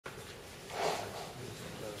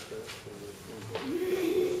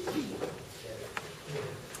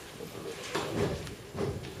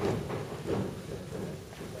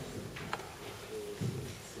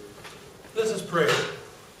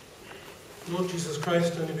Lord Jesus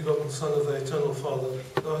Christ, only begotten Son of thy eternal Father,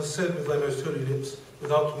 thou hast said with thy most holy lips,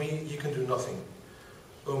 without me ye can do nothing.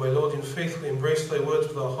 O my Lord, in faith we embrace thy words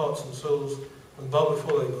with our hearts and souls, and bow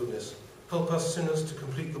before thy goodness. Help us sinners to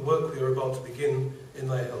complete the work we are about to begin in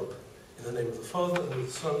thy help. In the name of the Father, and of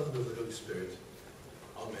the Son, and of the Holy Spirit.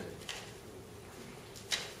 Amen.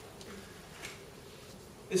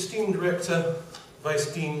 Esteemed Rector,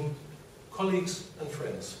 Vice Dean, colleagues and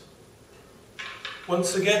friends.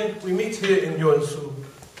 Once again, we meet here in Joensuu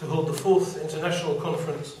to hold the 4th International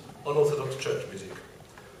Conference on Orthodox Church Music,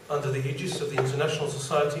 under the aegis of the International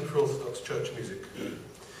Society for Orthodox Church Music.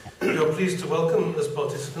 We are pleased to welcome as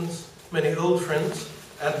participants many old friends,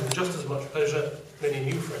 and with just as much pleasure, many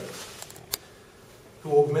new friends,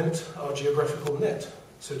 who augment our geographical net,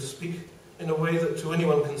 so to speak, in a way that to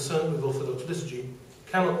anyone concerned with Orthodox liturgy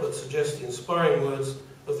cannot but suggest the inspiring words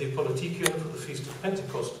of the Apologetikion for the Feast of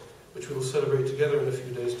Pentecost, which we will celebrate together in a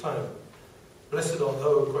few days' time. Blessed art thou,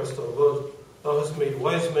 O Christ our God, thou hast made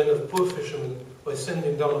wise men of poor fishermen by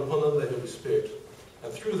sending down upon them thy Holy Spirit,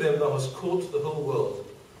 and through them thou hast caught the whole world.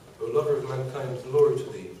 O lover of mankind, glory to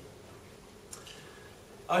thee.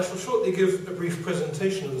 I shall shortly give a brief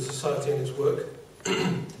presentation of the Society and its work,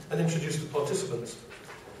 and introduce the participants.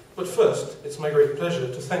 But first, it's my great pleasure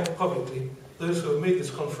to thank publicly those who have made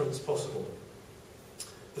this conference possible.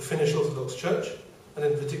 The Finnish Orthodox Church, and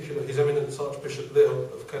in particular His Eminence Archbishop Leo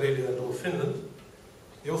of Karelia and all Finland,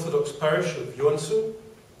 the Orthodox Parish of Joensuu,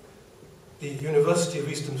 the University of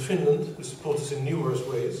Eastern Finland, who support us in numerous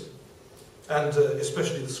ways, and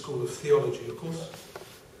especially the School of Theology, of course,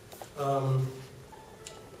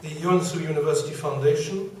 the Joensuu University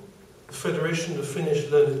Foundation, the Federation of Finnish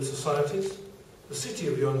Learned Societies, the City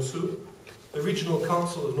of Joensuu, the Regional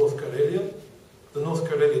Council of North Karelia, the North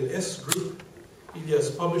Karelian S Group, Ilias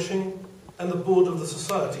Publishing, and the board of the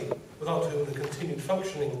Society, without whom the continued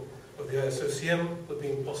functioning of the ISOCM would be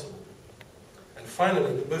impossible. And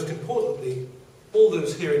finally, but most importantly, all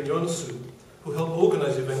those here in Joensuu who help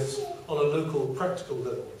organize events on a local, practical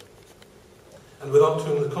level, and without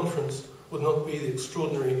whom the conference would not be the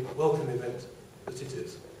extraordinary welcome event that it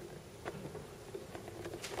is.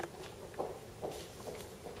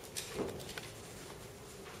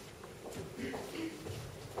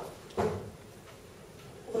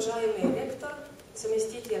 Уважаемый ректор,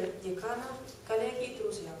 заместитель декана, коллеги и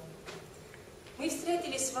друзья, мы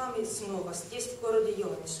встретились с вами снова здесь, в городе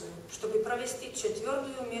Joensuu, чтобы провести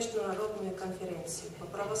 4-ю международную конференцию по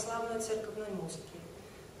православной церковной музыке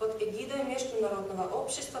под эгидой Международного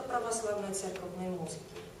общества православной церковной музыки.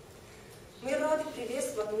 Мы рады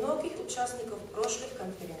приветствовать многих участников прошлых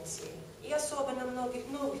конференций и особенно многих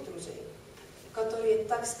новых друзей, которые,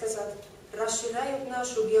 так сказать, расширяют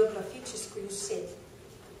нашу географическую сеть,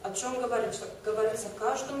 о чем говорится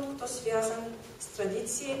каждому, кто связан с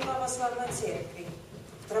традицией православной церкви,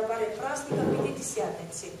 в тропаре праздника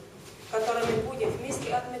Пятидесятницы, который мы будем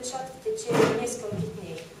вместе отмечать в течение нескольких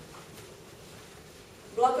дней.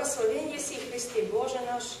 Благословен еси Христе Боже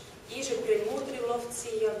наш, иже премудрый ловцы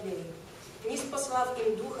явлей, ниспослав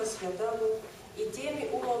им Духа Святого, и теми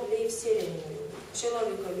уловлей вселенную,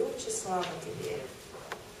 человеколюбче слава Тебе.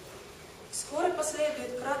 Скоро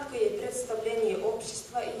последует краткое представление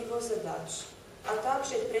общества и его задач, а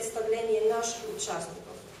также представление наших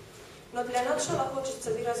участников. Но для начала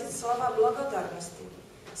хочется выразить слова благодарности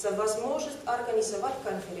за возможность организовать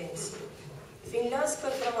конференцию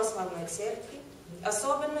Финляндской православной церкви,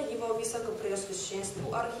 особенно его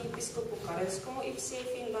высокопреосвященству архиепископу Карельскому и всей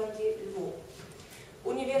Финляндии Льву,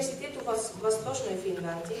 Университету Восточной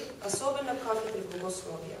Финляндии, особенно кафедре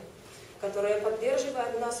богословия, которая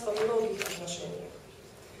поддерживает нас во многих отношениях,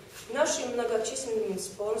 нашим многочисленным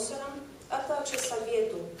спонсорам, а также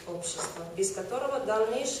Совету общества, без которого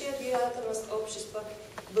дальнейшая деятельность общества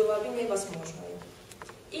была бы невозможной.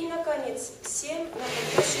 И, наконец, всем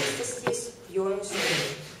находящимся здесь, в Joensuu,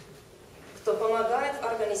 кто помогает в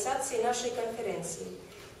организации нашей конференции,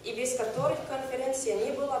 и без которых конференция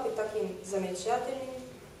не была бы таким замечательным,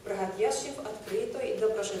 проходящим в открытой и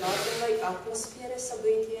доброжелательной атмосфере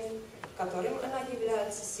событием, которым она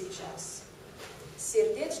является сейчас.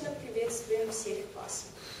 Сердечно приветствуем всех вас.